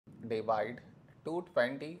divide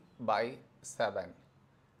 220 by 7.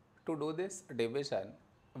 To do this division,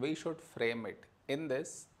 we should frame it in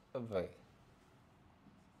this way.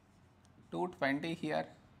 220 here,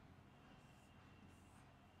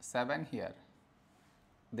 7 here.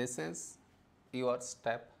 This is your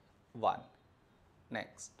step 1.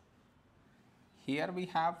 Next, here we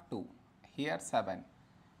have 2, here 7.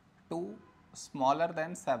 2 smaller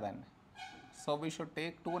than 7. So we should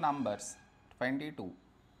take two numbers, 22.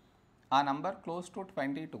 A number close to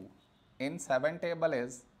 22 in 7 table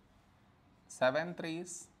is 7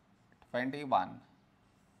 3s 21.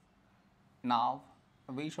 Now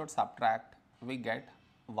we should subtract, we get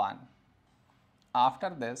 1. After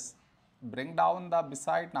this, bring down the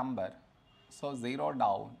beside number, so 0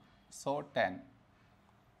 down, so 10.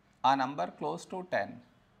 A number close to 10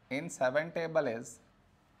 in 7 table is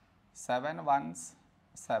 7 1s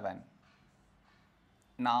 7.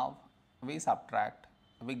 Now we subtract,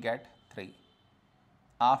 we get 3.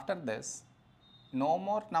 After this, no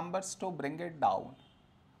more numbers to bring it down.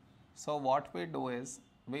 So what we do is,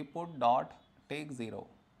 we put dot, take 0,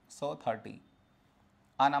 so 30.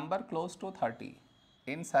 A number close to 30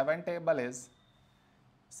 in 7 table is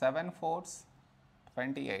 7 4s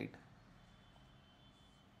 28.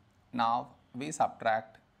 Now we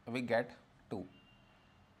subtract, we get 2.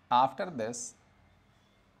 After this,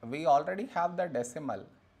 we already have the decimal,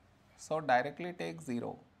 so directly take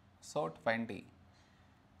 0, so 20.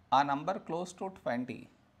 A number close to 20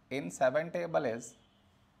 in 7 table is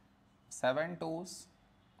 7 2s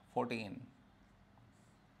 14.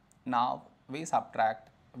 Now we subtract,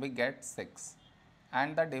 we get 6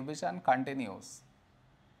 and the division continues.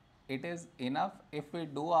 It is enough if we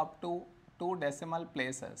do up to 2 decimal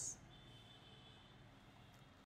places.